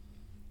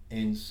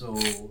 and so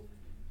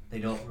they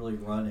don't really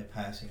run a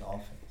passing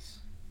offense.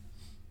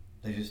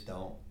 They just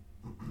don't.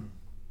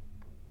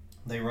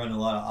 They run a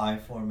lot of I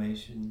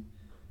formation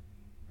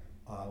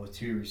with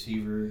two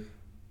receiver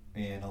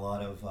and a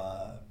lot of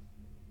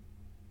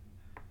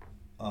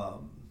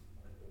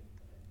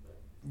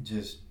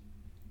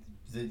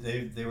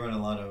they run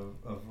a lot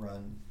of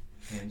run,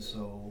 and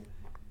so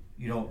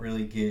you don't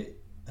really get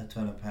a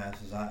ton of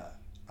passes. I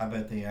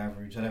bet they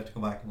average. I'd have to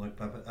go back and look.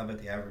 But I bet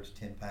they average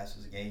 10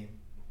 passes a game,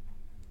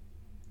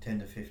 10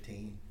 to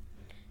 15.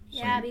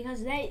 Yeah,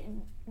 because they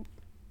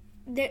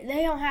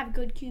don't have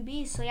good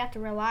QBs, so you have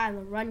to rely on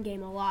the run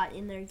game a lot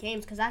in their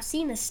games. Because I've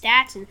seen the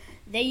stats, and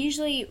they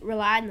usually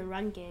rely on the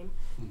run game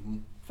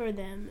for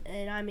them.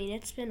 And I mean,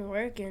 it's been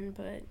working,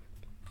 but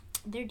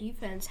their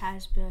defense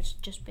has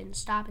just been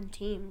stopping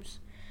teams.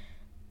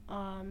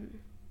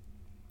 I'm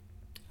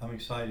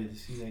excited to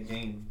see that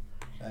game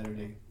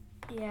Saturday.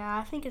 Yeah,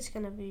 I think it's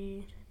going to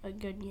be a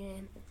good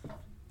game.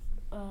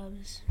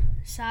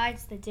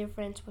 Besides the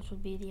difference, which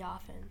would be the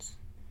offense.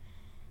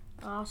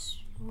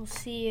 We'll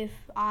see if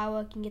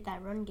Iowa can get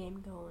that run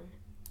game going.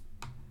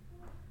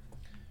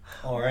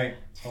 All right,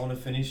 I want to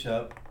finish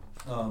up.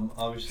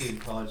 Obviously,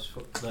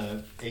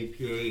 the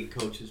APA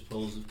coaches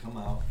polls have come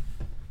out.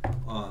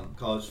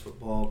 College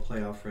football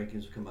playoff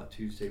rankings will come out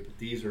Tuesday, but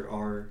these are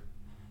our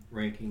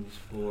rankings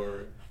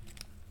for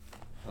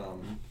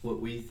what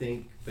we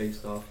think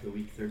based off the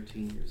Week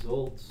 13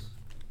 results.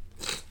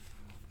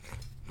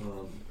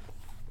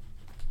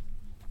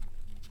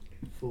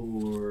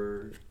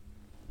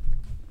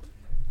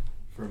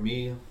 For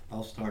me,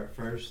 I'll start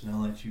first, and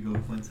I'll let you go,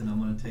 Quentin. I'm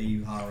going to tell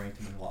you how I ranked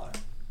them and why.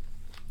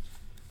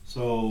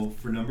 So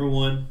for number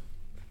one,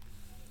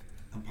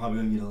 I'm probably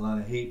going to get a lot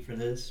of hate for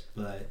this,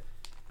 but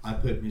I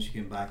put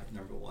Michigan back at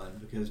number one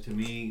because to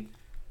me,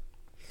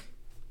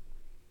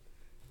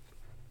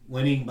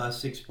 winning by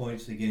 6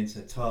 points against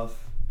a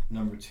tough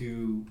number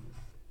two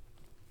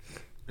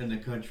in the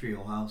country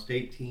Ohio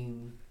State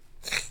team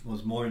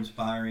was more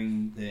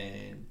inspiring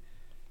than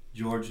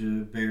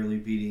Georgia barely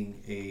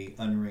beating a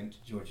unranked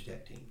Georgia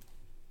Tech team.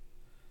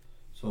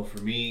 So for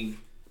me,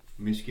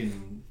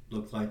 Michigan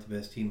looked like the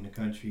best team in the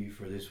country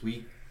for this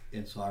week,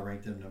 and so I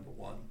ranked them number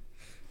one.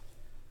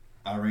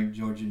 I ranked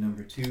Georgia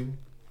number two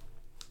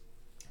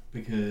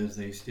because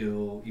they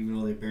still, even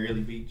though they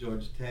barely beat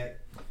Georgia Tech,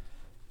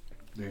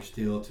 they're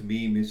still, to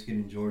me, Michigan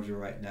and Georgia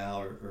right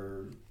now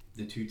are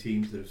the two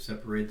teams that have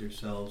separated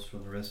themselves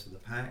from the rest of the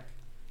pack.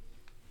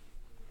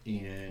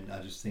 And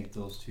I just think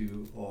those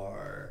two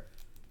are,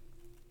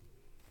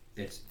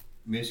 it's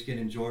Michigan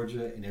and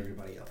Georgia and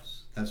everybody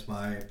else. That's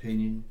my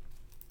opinion.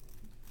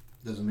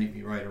 Doesn't make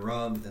me right or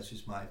wrong, but that's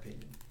just my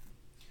opinion.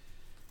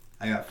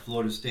 I got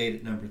Florida State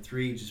at number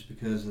three just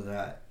because of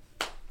that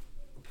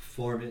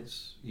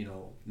performance. You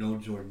know, no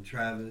Jordan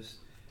Travis,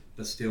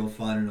 but still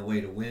finding a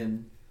way to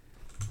win.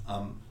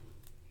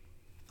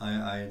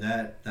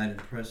 That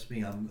impressed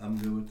me. I'm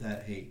good with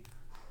that. Hey,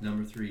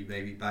 number three,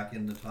 baby, back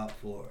in the top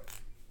four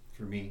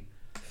for me.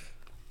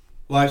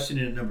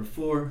 Washington at number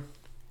four.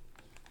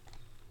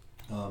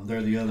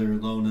 They're the other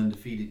lone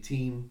undefeated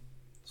team,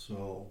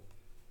 so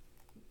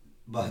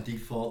by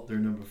default they're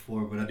number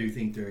four. But I do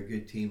think they're a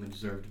good team and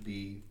deserve to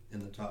be in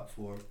the top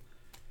four.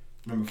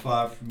 Number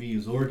five for me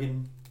is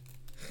Oregon.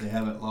 They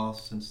haven't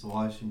lost since the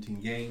Washington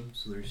game,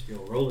 so they're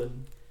still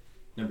rolling.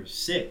 Number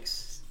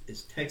six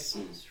is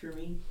Texas for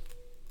me.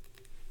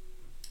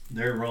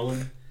 They're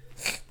rolling.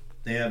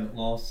 They haven't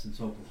lost since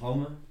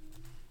Oklahoma.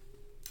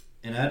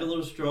 And I had a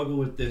little struggle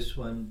with this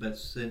one, but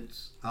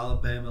since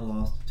Alabama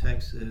lost to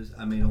Texas,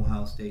 I made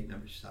Ohio State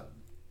number 7.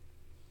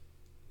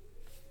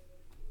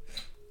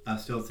 I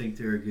still think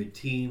they're a good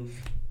team.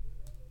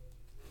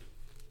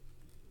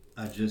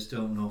 I just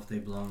don't know if they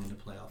belong in the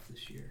playoff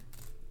this year.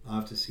 I'll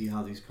have to see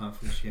how these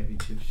conference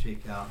championships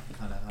shake out and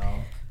kind of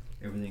how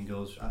everything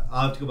goes.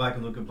 I'll have to go back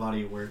and look at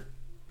body of work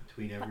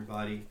between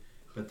everybody,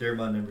 but they're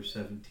my number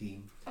 7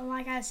 team.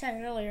 Like I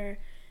said earlier,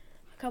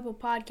 a couple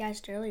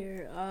podcasts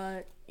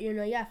earlier,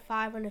 you have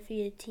 5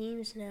 undefeated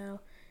teams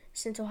now.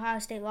 Since Ohio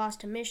State lost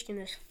to Michigan,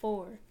 there's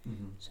 4.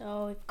 Mm-hmm.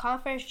 So if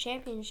conference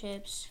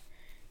championships,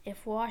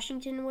 if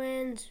Washington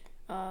wins,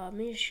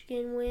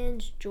 Michigan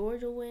wins,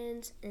 Georgia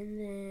wins, and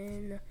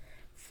then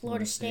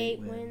Florida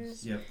State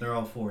wins. Yep, they're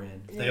all 4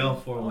 in. If they all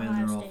 4 win,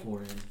 they're all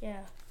 4 in.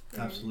 Yeah.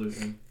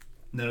 Absolutely.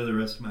 None of the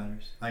rest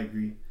matters. I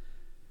agree.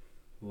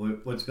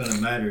 What's going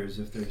to matter is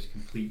if there's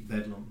complete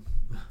bedlam.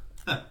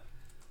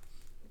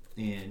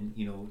 And,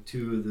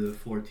 2 of the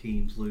 4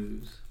 teams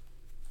lose.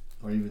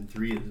 Or even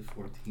 3 of the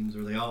 4 teams,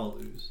 or they all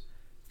lose.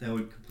 That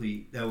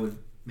would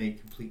make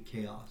complete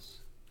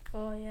chaos.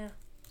 Oh, yeah.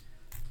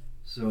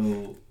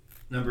 So,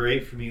 number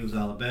 8 for me was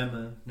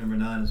Alabama. Number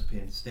 9 is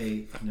Penn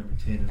State. Number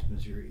 10 is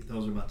Missouri.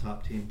 Those are my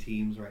top 10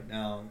 teams right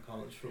now in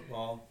college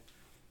football.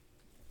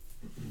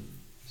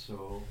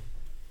 So,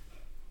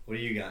 what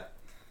do you got?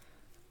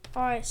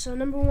 All right, so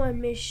number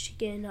 1,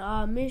 Michigan.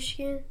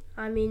 Michigan,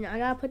 I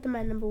got to put them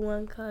at number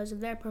 1 because of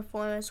their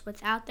performance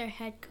without their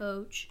head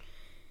coach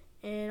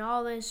and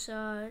all this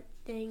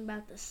thing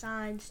about the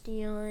sign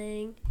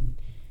stealing,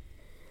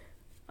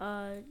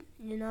 and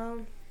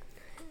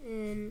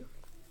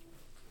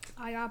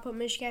I got to put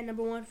Michigan at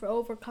number 1 for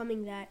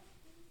overcoming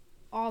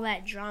all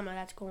that drama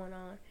that's going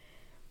on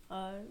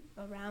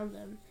around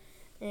them.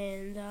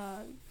 And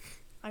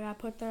I got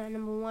to put them at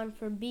number 1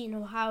 for beating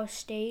Ohio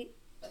State,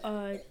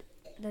 the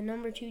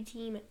number 2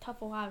 team, a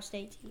tough Ohio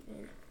State team.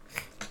 And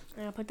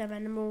I got to put them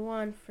at number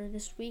 1 for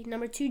this week.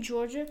 Number 2,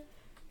 Georgia.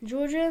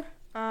 Georgia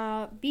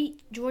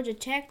beat Georgia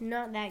Tech,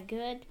 not that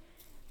good,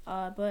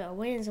 but a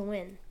win is a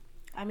win.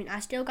 I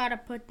still got to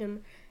put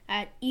them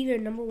at either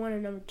number 1 or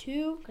number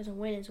 2 because a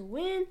win is a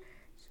win.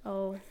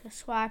 So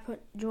that's why I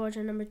put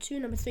Georgia number 2.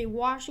 Number 3,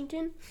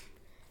 Washington.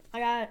 I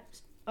got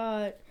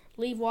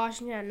leave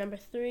Washington at number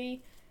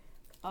 3.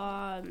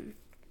 I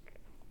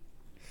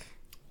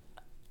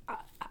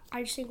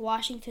just think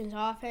Washington's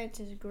offense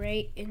is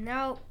great. And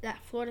now that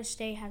Florida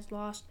State has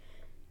lost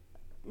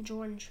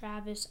Jordan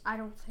Travis. I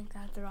don't think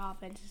that their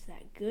offense is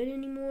that good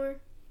anymore.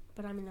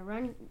 But I mean,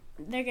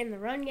 they're getting the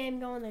run game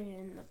going. They're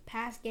getting the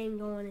pass game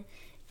going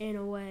in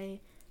a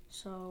way.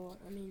 So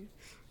I mean,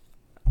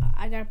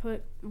 I gotta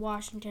put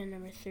Washington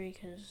number 3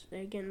 because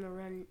they're getting the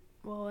run.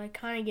 Well, they're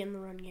kind of getting the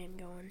run game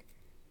going.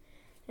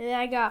 And then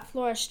I got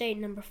Florida State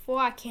number 4.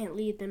 I can't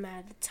leave them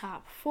out of the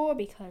top 4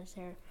 because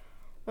they're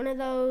one of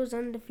those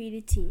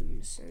undefeated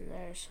teams in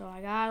there. So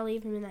I gotta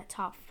leave them in that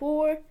top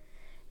 4.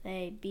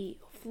 They beat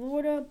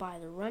Florida by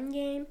the run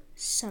game,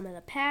 some of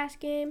the pass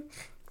game.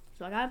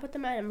 So I gotta put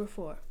them at number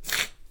 4.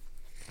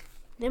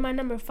 Then my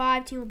number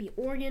 5 team will be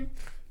Oregon.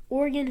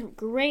 Oregon,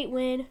 great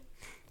win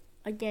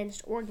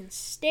against Oregon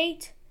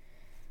State.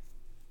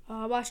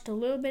 I watched a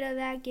little bit of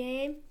that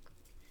game.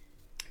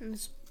 It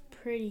was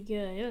pretty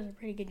good. It was a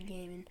pretty good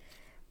game,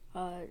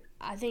 and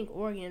I think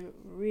Oregon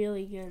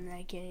really good in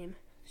that game,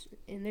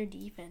 and their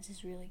defense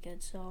is really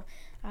good. So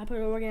I put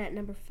Oregon at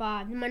number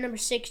 5. Then my number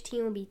 6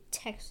 team will be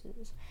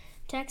Texas.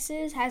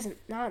 Texas hasn't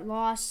not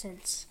lost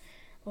since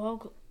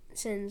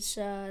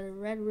the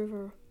Red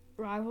River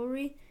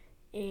rivalry,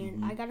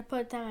 and I gotta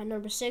put them at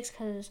number 6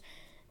 because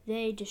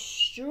they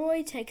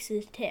destroy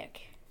Texas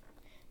Tech,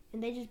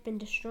 and they just been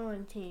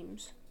destroying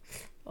teams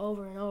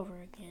over and over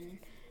again.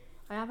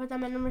 I gotta put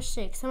them at number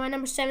 6. Then my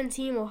number 7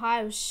 team,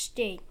 Ohio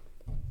State.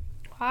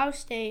 Ohio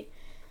State,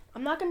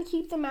 I'm not gonna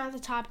keep them out of the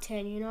top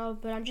 10,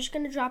 but I'm just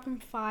gonna drop them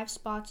 5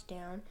 spots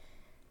down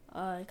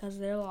because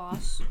they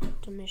lost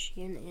to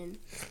Michigan, and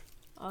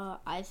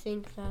I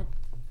think that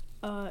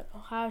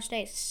Ohio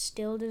State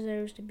still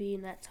deserves to be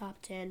in that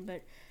top 10,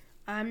 but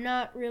I'm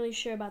not really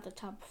sure about the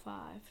top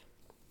 5.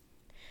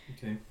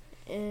 Okay.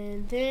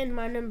 And then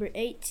my number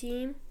 8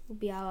 team will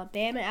be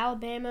Alabama.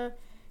 Alabama,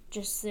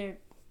 they're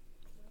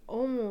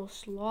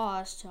almost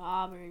lost to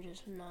Auburn.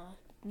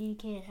 You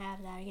can't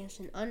have that against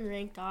an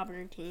unranked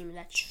Auburn team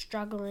that's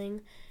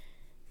struggling.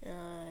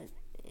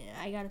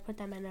 I got to put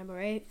them at number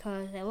 8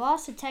 because they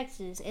lost to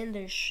Texas and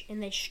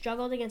they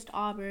struggled against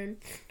Auburn,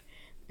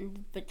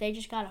 but they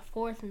just got a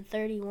 4th and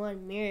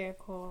 31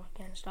 miracle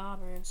against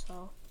Auburn.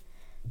 So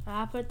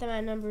I put them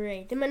at number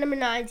 8. Then my number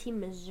 9 team,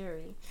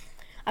 Missouri.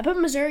 I put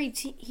Missouri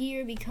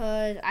here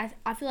because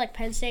I feel like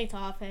Penn State's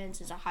offense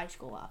is a high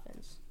school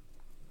offense.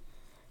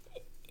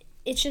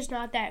 It's just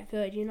not that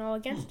good.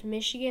 Against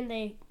Michigan,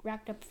 they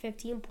racked up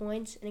 15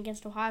 points, and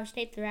against Ohio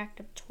State, they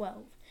racked up 12.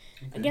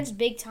 Okay. Against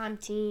big-time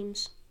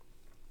teams,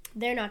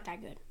 they're not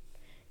that good.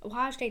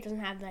 Ohio State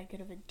doesn't have that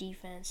good of a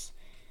defense,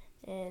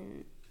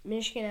 and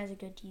Michigan has a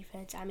good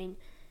defense. I mean,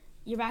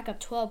 you rack up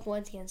 12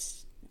 points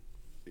against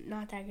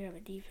not that good of a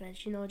defense.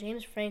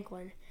 James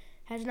Franklin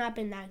has not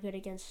been that good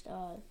against,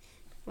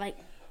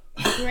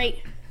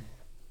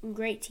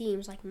 great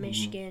teams like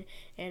Michigan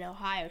and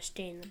Ohio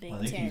State in the Big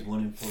Ten. I think he's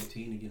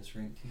 1-14 against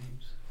ranked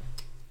teams.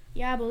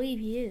 Yeah, I believe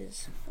he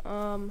is.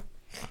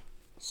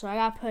 So I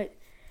got to put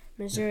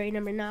Missouri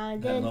number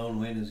 9. That lone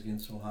win is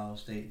against Ohio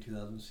State in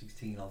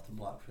 2016 off the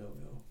block field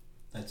goal.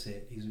 That's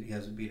it. He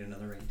hasn't beat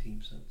another ranked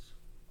team since.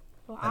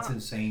 Well, that's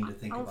insane to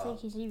think about. I don't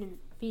think he's even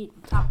beat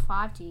the top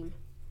 5 team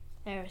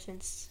ever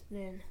since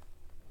then.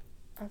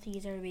 I don't think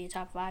he's ever beat a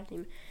top 5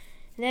 team.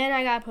 And then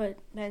I got to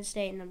put Penn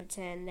State number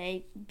 10.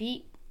 They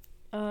beat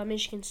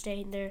Michigan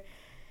State. Their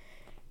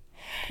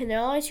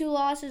only 2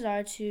 losses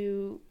are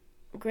to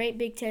great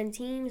Big Ten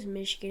teams,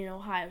 Michigan and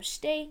Ohio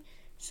State.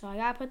 So I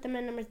gotta put them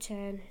at number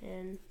 10,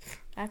 and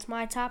that's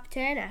my top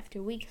 10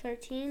 after Week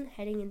 13,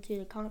 heading into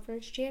the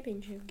conference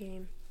championship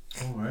game.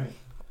 All right.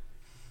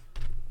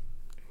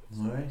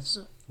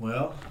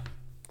 Well,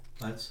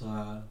 that's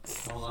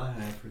all I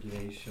have for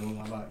today's show.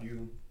 How about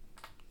you?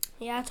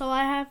 Yeah, that's all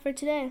I have for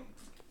today.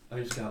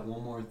 I just got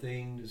one more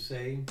thing to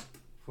say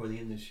before the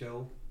end of the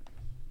show.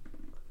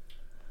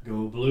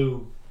 Go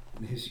Blue.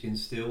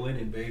 Michigan's still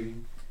winning, baby.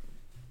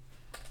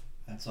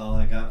 That's all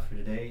I got for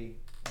today.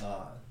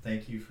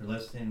 Thank you for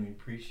listening. We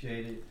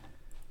appreciate it.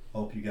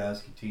 Hope you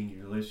guys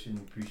continue to listen.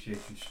 We appreciate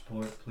your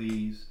support.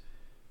 Please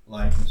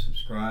like and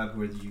subscribe,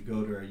 whether you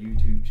go to our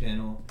YouTube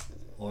channel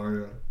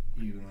or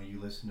you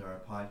listen to our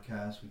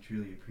podcast. We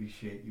truly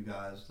appreciate you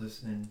guys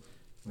listening.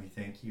 We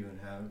thank you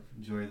and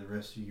enjoy the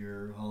rest of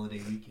your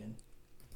holiday weekend.